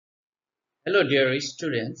Hello dear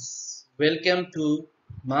students, welcome to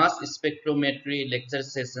Mass Spectrometry lecture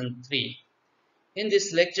session 3. In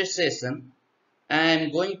this lecture session, I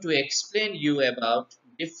am going to explain you about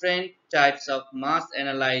different types of mass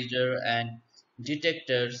analyzer and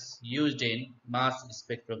detectors used in mass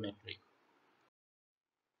spectrometry.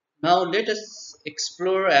 Now let us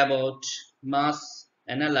explore about mass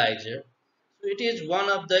analyzer. So it is one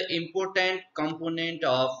of the important component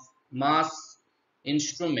of mass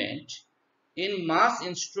instrument. In mass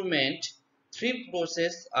instrument, three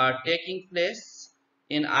processes are taking place.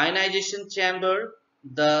 In ionization chamber,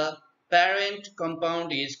 the parent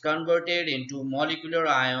compound is converted into molecular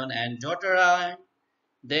ion and daughter ion.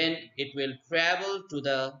 Then it will travel to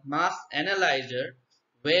the mass analyzer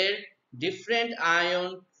where different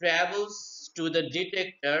ion travels to the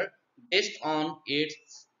detector based on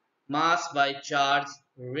its mass by charge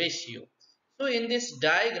ratio. So in this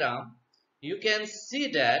diagram you can see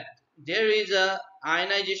that there is a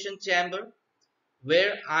ionization chamber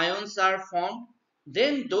where ions are formed.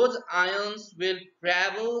 Then those ions will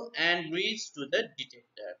travel and reach to the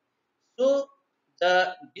detector. So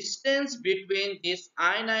the distance between this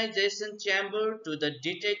ionization chamber to the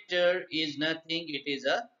detector is nothing. It is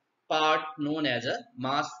a part known as a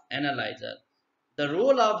mass analyzer. The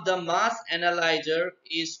role of the mass analyzer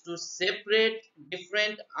is to separate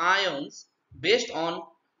different ions based on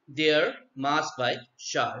their mass by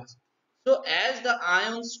charge. So as the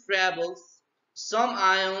ions travels, some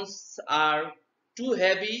ions are too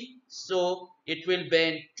heavy, so it will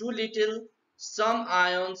bend too little. Some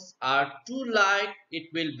ions are too light, it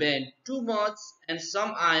will bend too much, and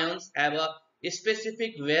some ions have a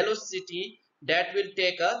specific velocity that will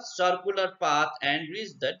take a circular path and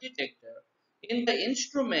reach the detector. In the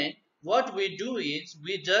instrument, what we do is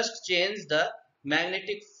we just change the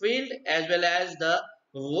magnetic field as well as the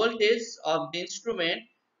voltage of the instrument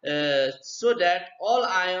so that all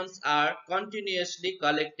ions are continuously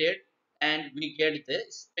collected and we get the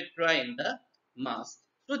spectra in the mass.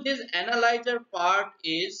 So this analyzer part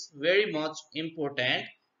is very much important,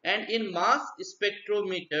 and in mass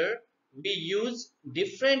spectrometer we use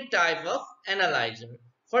different type of analyzer.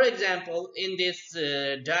 For example, in this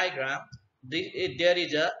diagram there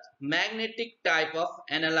is a magnetic type of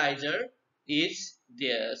analyzer is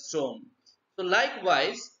there shown. So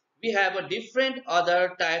likewise, we have a different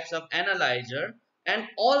other types of analyzer, and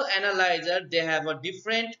all analyzer they have a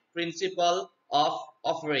different principle of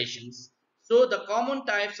operations. So the common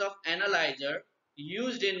types of analyzer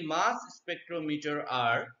used in mass spectrometer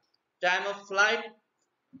are time of flight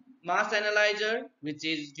mass analyzer, which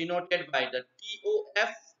is denoted by the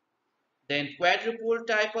TOF, then quadrupole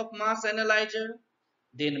type of mass analyzer,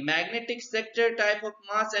 then magnetic sector type of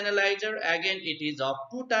mass analyzer. Again, it is of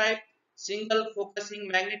two types: single focusing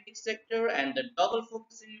magnetic sector and the double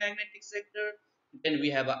focusing magnetic sector. Then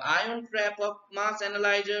we have an ion trap of mass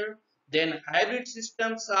analyzer. Then hybrid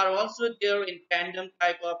systems are also there in tandem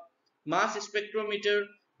type of mass spectrometer,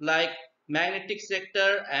 like magnetic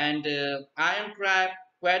sector and ion trap,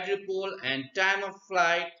 quadrupole and time of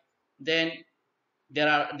flight. Then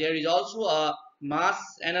there is also a mass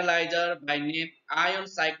analyzer by name ion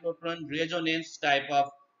cyclotron resonance type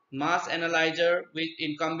of mass analyzer with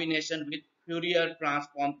in combination with Fourier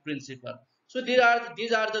transform principle. So these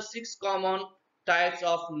are the six common types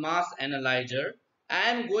of mass analyzer. I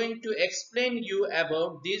am going to explain you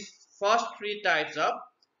about these first three types of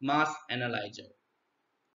mass analyzer.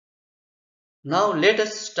 Now let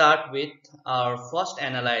us start with our first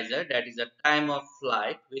analyzer, that is a time of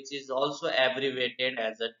flight, which is also abbreviated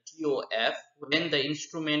as a TOF. When the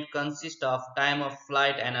instrument consists of time of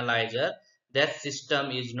flight analyzer, that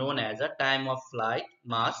system is known as a time of flight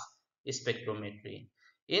mass spectrometry.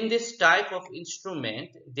 In this type of instrument,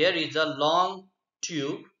 there is a long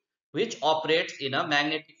tube which operates in a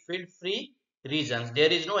magnetic field free regions.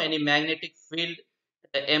 There is no any magnetic field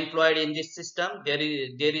employed in this system.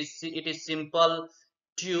 It is simple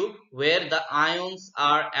tube where the ions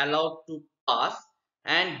are allowed to pass,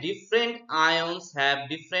 and different ions have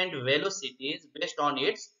different velocities based on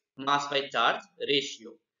its mass by charge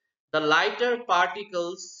ratio. The lighter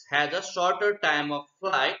particles has a shorter time of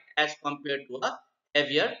flight as compared to a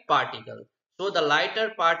heavier particle. So the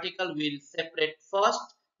lighter particle will separate first,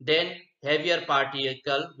 then heavier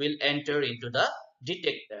particle will enter into the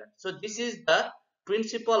detector. So this is the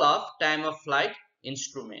principle of time of flight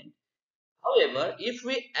instrument. However, if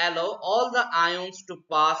we allow all the ions to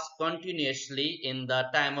pass continuously in the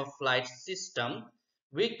time of flight system,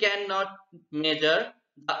 we cannot measure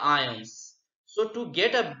the ions. So to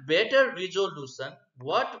get a better resolution,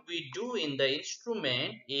 what we do in the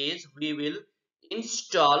instrument is we will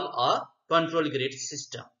install a control grid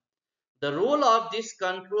system. The role of this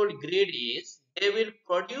control grid is they will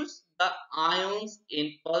produce the ions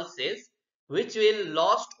in pulses which will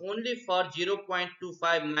last only for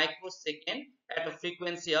 0.25 microsecond at a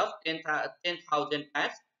frequency of 10,000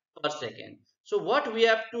 times per second. So what we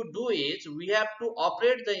have to do is we have to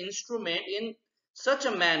operate the instrument in such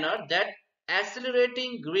a manner that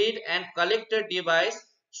accelerating grid and collector device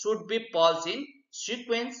should be pulsed in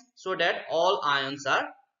sequence so that all ions are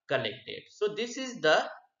collected. So this is the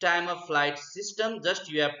time of flight system.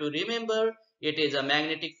 Just you have to remember it is a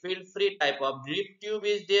magnetic field free type of drip tube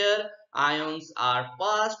is there. Ions are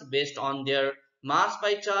passed based on their mass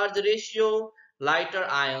by charge ratio. Lighter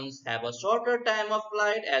ions have a shorter time of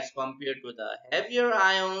flight as compared to the heavier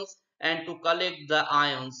ions, and to collect the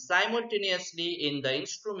ions simultaneously in the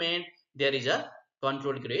instrument there is a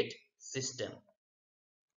control grid system.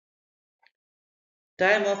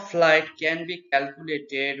 Time of flight can be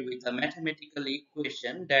calculated with a mathematical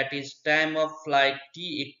equation, that is time of flight t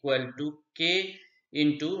equal to k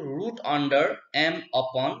into root under m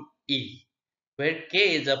upon e, where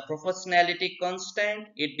k is a proportionality constant.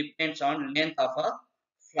 It depends on length of a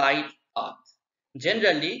flight path.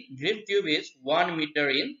 Generally, drift tube is 1 meter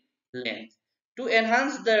in length. To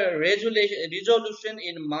enhance the resolution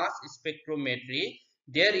in mass spectrometry,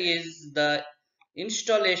 there is the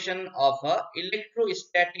installation of a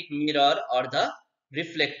electrostatic mirror or the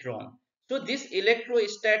reflectron. So this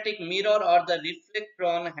electrostatic mirror or the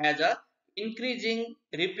reflectron has a increasing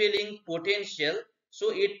repelling potential.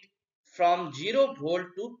 So it from 0 volt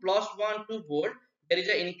to plus 1 2 volt there is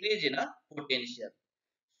an increase in a potential.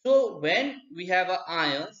 So when we have a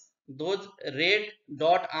ions, those red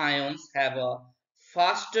dot ions have a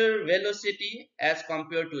faster velocity as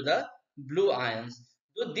compared to the blue ions.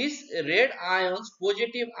 So these red ions,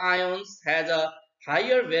 positive ions has a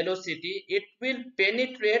higher velocity. It will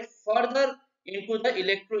penetrate further into the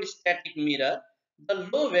electrostatic mirror. The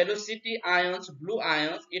low velocity ions, blue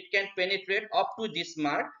ions, it can penetrate up to this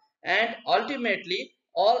mark, and ultimately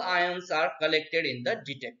all ions are collected in the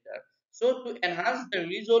detector. So to enhance the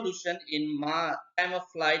resolution in time of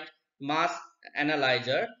flight mass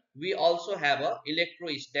analyzer, we also have a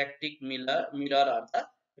electrostatic mirror or the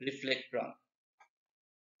reflectron.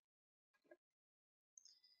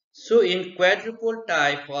 So in quadrupole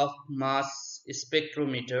type of mass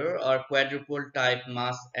spectrometer or quadrupole type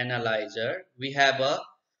mass analyzer, we have a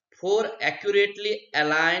four accurately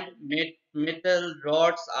aligned metal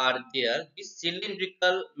rods are there. These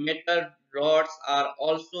cylindrical metal rods are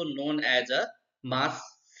also known as a mass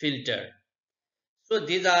filter. So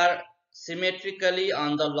these are symmetrically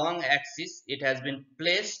on the long axis. It has been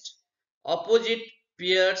placed. Opposite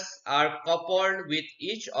pairs are coupled with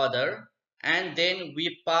each other, and then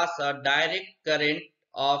we pass a direct current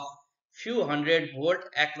of few hundred volt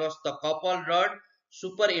across the coupled rod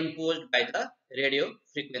superimposed by the radio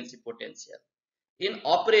frequency potential. In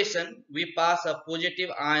operation, we pass a positive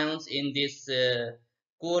ions in this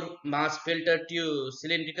core mass filter to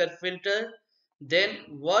cylindrical filter. Then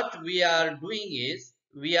what we are doing is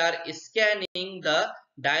we are scanning the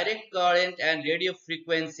direct current and radio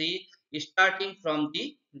frequency starting from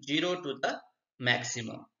the 0 to the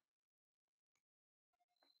maximum.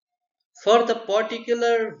 For the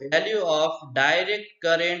particular value of direct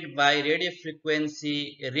current by radio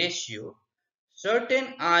frequency ratio,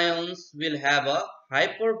 certain ions will have a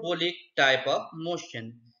hyperbolic type of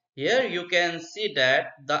motion. Here you can see that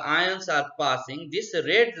the ions are passing. This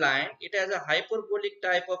red line, it has a hyperbolic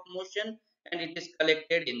type of motion and it is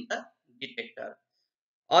collected in the detector.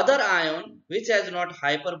 Other ion which has not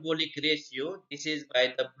hyperbolic ratio, this is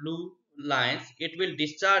by the blue lines, it will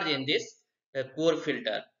discharge in this core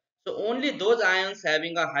filter. So only those ions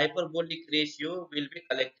having a hyperbolic ratio will be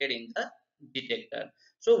collected in the detector.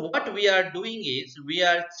 So what we are doing is we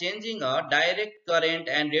are changing a direct current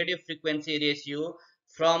and radio frequency ratio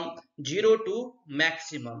from 0 to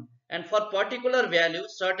maximum, and for particular value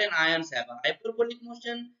certain ions have a hyperbolic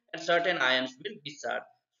motion and certain ions will discharge,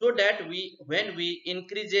 so that we when we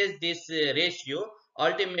increases this ratio,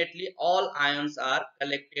 ultimately all ions are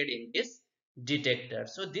collected in this detector.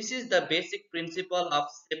 So this is the basic principle of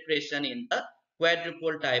separation in the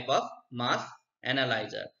quadrupole type of mass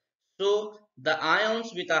analyzer. So the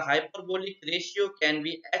ions with a hyperbolic ratio can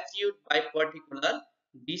be achieved by particular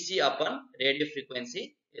dc upon radio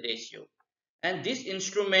frequency ratio, and this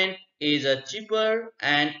instrument is cheaper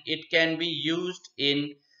and it can be used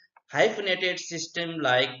in hyphenated system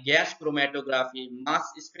like gas chromatography, mass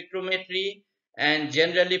spectrometry, and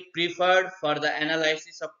generally preferred for the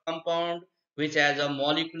analysis of compound which has a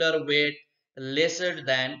molecular weight lesser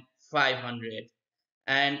than 500.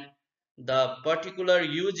 And The particular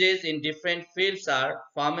uses in different fields are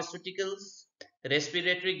pharmaceuticals,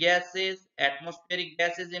 respiratory gases, atmospheric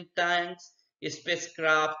gases in tanks,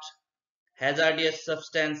 spacecraft, hazardous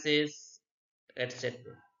substances, etc.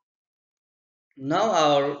 Now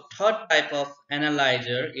our third type of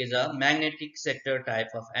analyzer is a magnetic sector type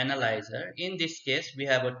of analyzer. In this case, we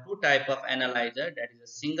have a two type of analyzer, that is a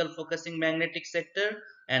single focusing magnetic sector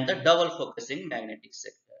and the double focusing magnetic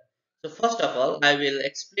sector. So first of all, I will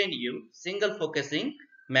explain you single focusing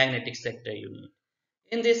magnetic sector unit.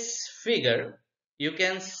 In this figure, you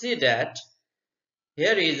can see that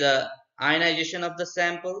here is a ionization of the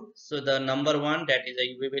sample. So the number one, that is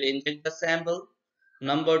we will inject the sample.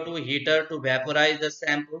 Number two, heater to vaporize the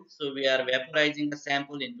sample. So we are vaporizing the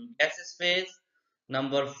sample into gaseous phase.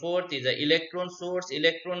 Number fourth is the electron source,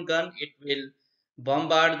 electron gun. It will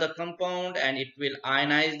bombard the compound and it will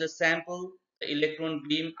ionize the sample. The electron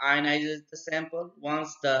beam ionizes the sample.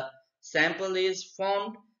 Once the sample is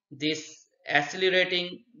formed, this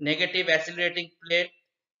accelerating, negative accelerating plate,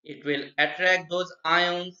 it will attract those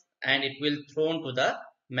ions and it will thrown to the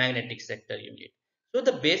magnetic sector unit. So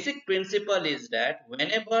the basic principle is that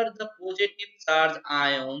whenever the positive charge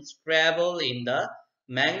ions travel in the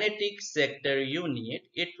magnetic sector unit,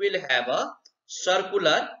 it will have a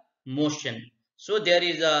circular motion. So there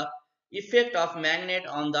is a effect of magnet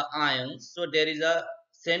on the ions. So there is a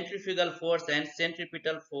centrifugal force and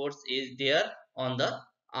centripetal force is there on the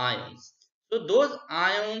ions. So those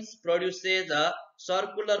ions produces a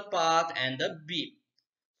circular path and the beam.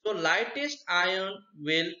 So lightest ion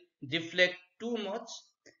will deflect too much,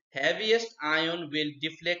 heaviest ion will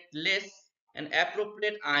deflect less, and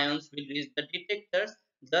appropriate ions will reach the detectors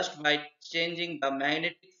just by changing the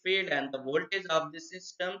magnetic field and the voltage of the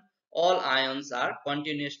system. All ions are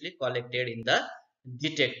continuously collected in the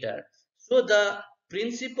detector. So the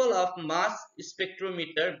principle of mass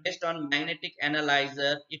spectrometer based on magnetic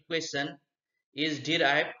analyzer equation is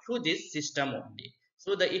derived through this system only.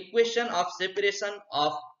 So the equation of separation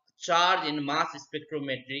of charge in mass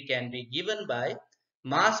spectrometry can be given by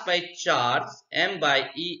mass by charge m by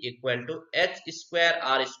E equal to h square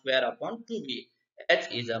r square upon 2v. H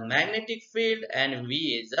is a magnetic field and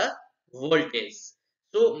V is a voltage.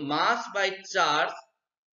 So mass by charge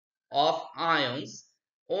of ions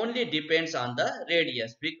only depends on the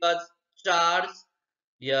radius, because charge,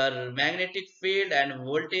 your magnetic field and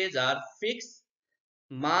voltage are fixed.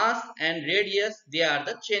 Mass and radius, they are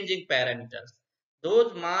the changing parameters.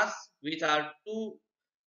 Those mass which are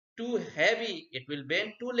too heavy, it will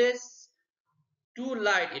bend too less. Too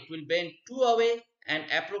light, it will bend too away, and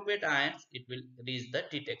appropriate ions, it will reach the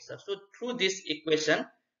detector. So through this equation,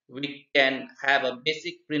 we can have a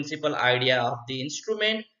basic principle idea of the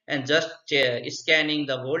instrument, and just scanning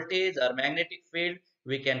the voltage or magnetic field,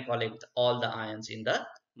 we can collect all the ions in the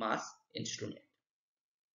mass instrument.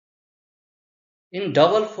 In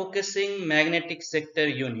double focusing magnetic sector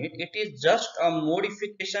unit, it is just a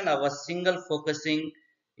modification of a single focusing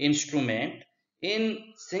instrument. In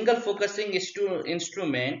single focusing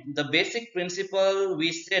instrument, the basic principle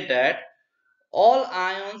we say that all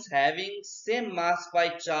ions having same mass by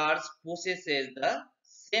charge possesses the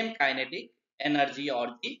same kinetic energy or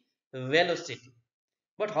the velocity.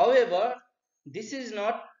 But however, this is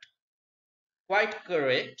not quite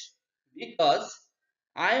correct, because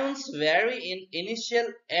ions vary in initial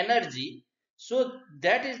energy. So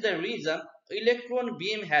that is the reason electron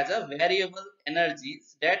beam has a variable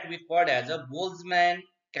energies that we call as a Boltzmann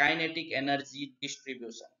kinetic energy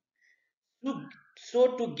distribution. To,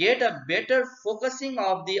 so to get a better focusing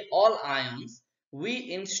of the all ions,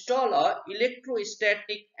 we install a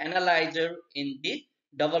electrostatic analyzer in the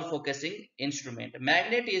double focusing instrument.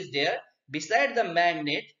 Magnet is there. Beside the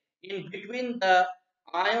magnet, in between the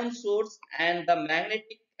ion source and the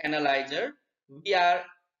magnetic analyzer, we are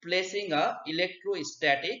placing a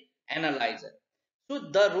electrostatic analyzer. So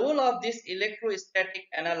the role of this electrostatic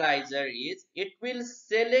analyzer is it will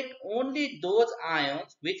select only those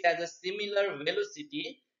ions which has a similar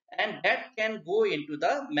velocity and that can go into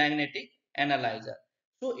the magnetic analyzer.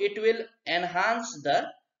 So it will enhance the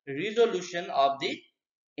resolution of the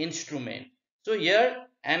instrument. So here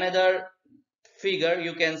another figure,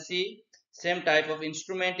 you can see same type of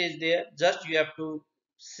instrument is there. Just you have to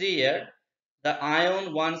see here the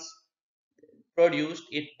ion once produced,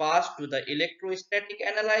 it passed to the electrostatic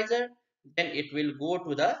analyzer, then it will go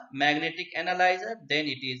to the magnetic analyzer, then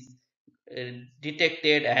it is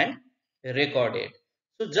detected and recorded.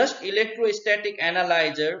 So just electrostatic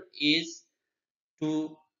analyzer is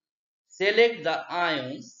to select the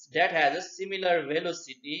ions that has a similar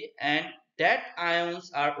velocity, and that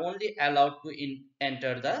ions are only allowed to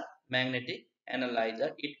enter the magnetic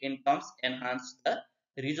analyzer, it in terms enhance the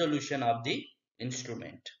resolution of the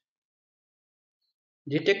instrument.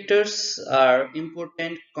 Detectors are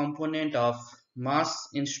important component of mass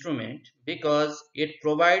instrument because it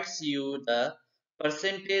provides you the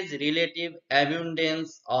percentage relative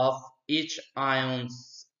abundance of each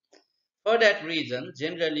ions. For that reason,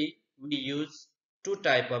 generally we use two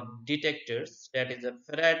type of detectors, that is a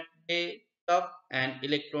Faraday cup and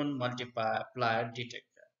electron multiplier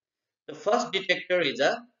detector. The first detector is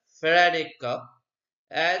a Faraday cup.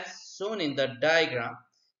 As shown in the diagram,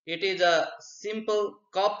 it is a simple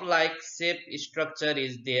cup-like shape structure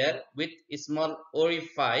is there with a small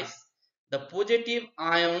orifice. The positive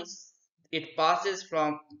ions it passes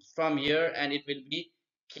from here and it will be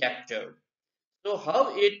captured. So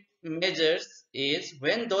how it measures is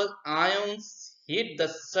when those ions hit the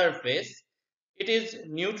surface, it is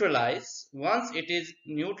neutralized. Once it is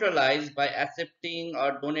neutralized by accepting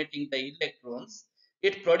or donating the electrons,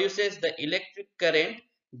 it produces the electric current.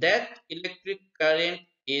 That electric current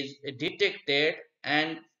is detected,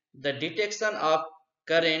 and the detection of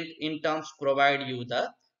current in terms provide you the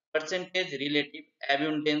percentage relative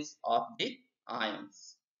abundance of the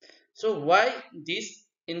ions. So why this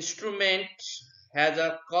instrument has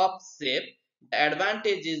a cup shape? The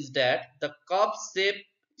advantage is that the cup shape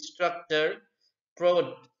structure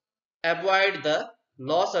avoid the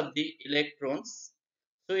loss of the electrons.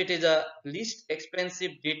 So it is a least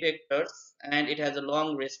expensive detectors and it has a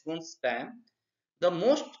long response time. The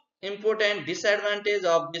most important disadvantage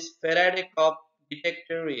of this Faraday cup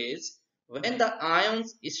detector is when the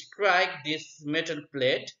ions strike this metal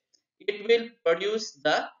plate, it will produce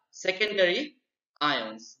the secondary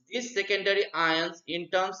ions. These secondary ions in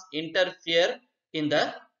turn interfere in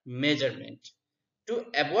the measurement. To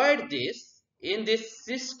avoid this, in this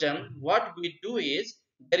system, what we do is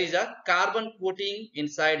there is a carbon coating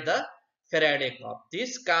inside the Faraday cup.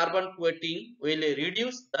 This carbon coating will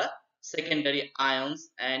reduce the secondary ions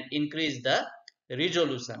and increase the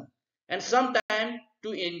resolution. And sometimes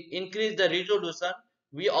to increase the resolution,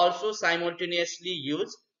 we also simultaneously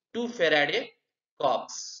use two Faraday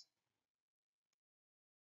cups.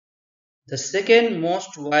 The second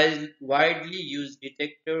most widely used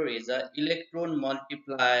detector is a electron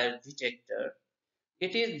multiplier detector.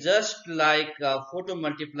 It is just like a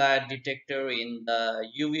photomultiplier detector in the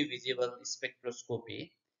UV visible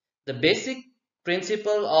spectroscopy. The basic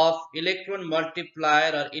principle of electron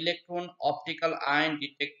multiplier or electron optical ion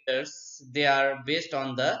detectors, they are based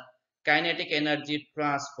on the kinetic energy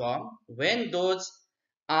transform. When those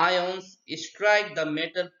ions strike the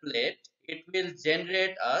metal plate, it will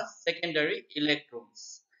generate a secondary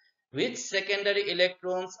electrons, which secondary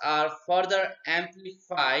electrons are further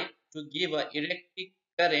amplified to give a electric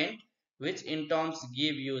current, which in turn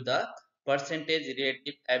give you the percentage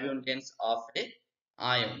relative abundance of a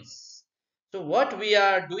ions. So what we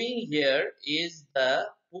are doing here is the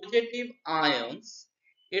positive ions,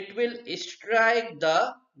 it will strike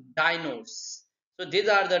the diodes. So these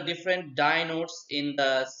are the different diodes in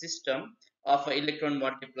the system of an electron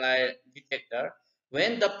multiplier detector.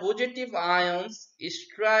 When the positive ions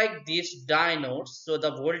strike these diodes, so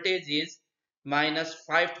the voltage is minus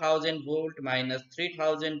 5000 volt, minus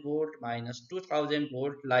 3000 volt, minus 2000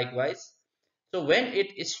 volt likewise. So when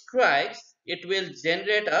it strikes, it will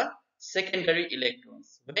generate a secondary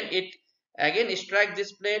electrons. When it again strike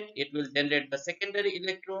this plate, it will generate the secondary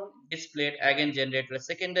electron. This plate again generate a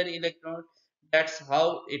secondary electron. That's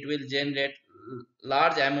how it will generate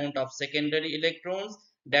large amount of secondary electrons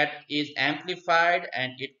that is amplified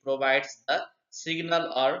and it provides the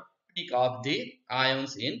signal or peak of the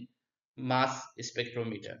ions in mass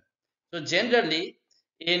spectrometer. So generally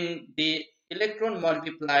in the electron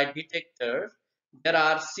multiplier detector, there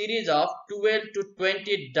are series of 12 to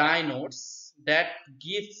 20 diodes that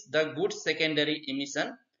gives the good secondary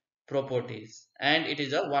emission properties, and it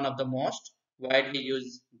is one of the most widely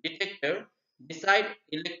used detector. Beside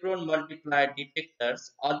electron multiplier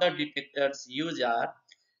detectors, other detectors used are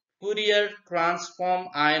Fourier transform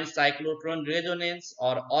ion cyclotron resonance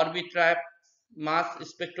or orbitrap mass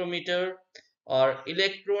spectrometer or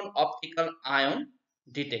electron optical ion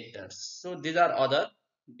detectors. So these are other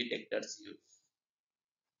detectors used.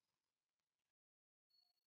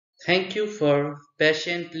 Thank you for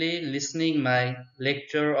patiently listening my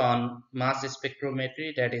lecture on mass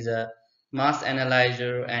spectrometry, that is a mass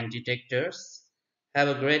analyzer and detectors. Have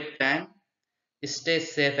a great time. Stay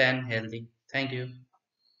safe and healthy. Thank you.